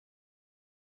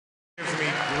It gives me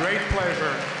great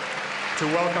pleasure to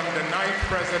welcome the 9th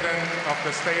President of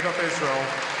the State of Israel,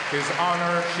 His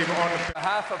Honor Shimon Peres. On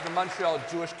behalf of the Montreal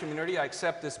Jewish community, I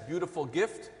accept this beautiful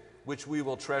gift, which we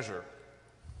will treasure.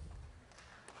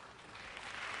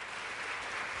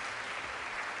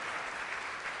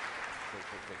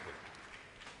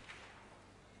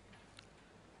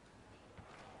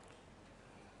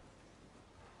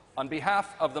 On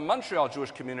behalf of the Montreal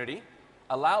Jewish community,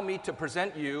 allow me to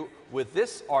present you with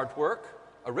this artwork,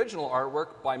 original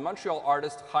artwork by Montreal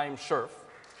artist Haim Sherrf.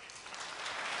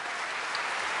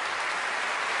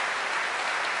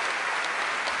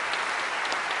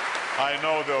 I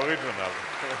know the original.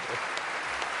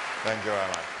 Thank you very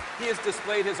much. He has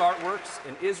displayed his artworks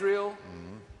in Israel,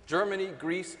 Germany,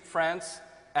 Greece, France,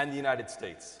 and the United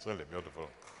States. It's really beautiful.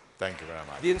 Thank you very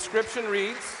much. The inscription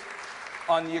reads,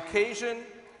 "On the occasion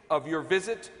of your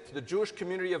visit to the Jewish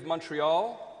community of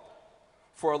Montreal,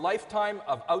 for a lifetime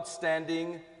of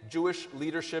outstanding Jewish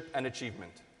leadership and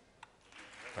achievement."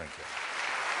 Thank you.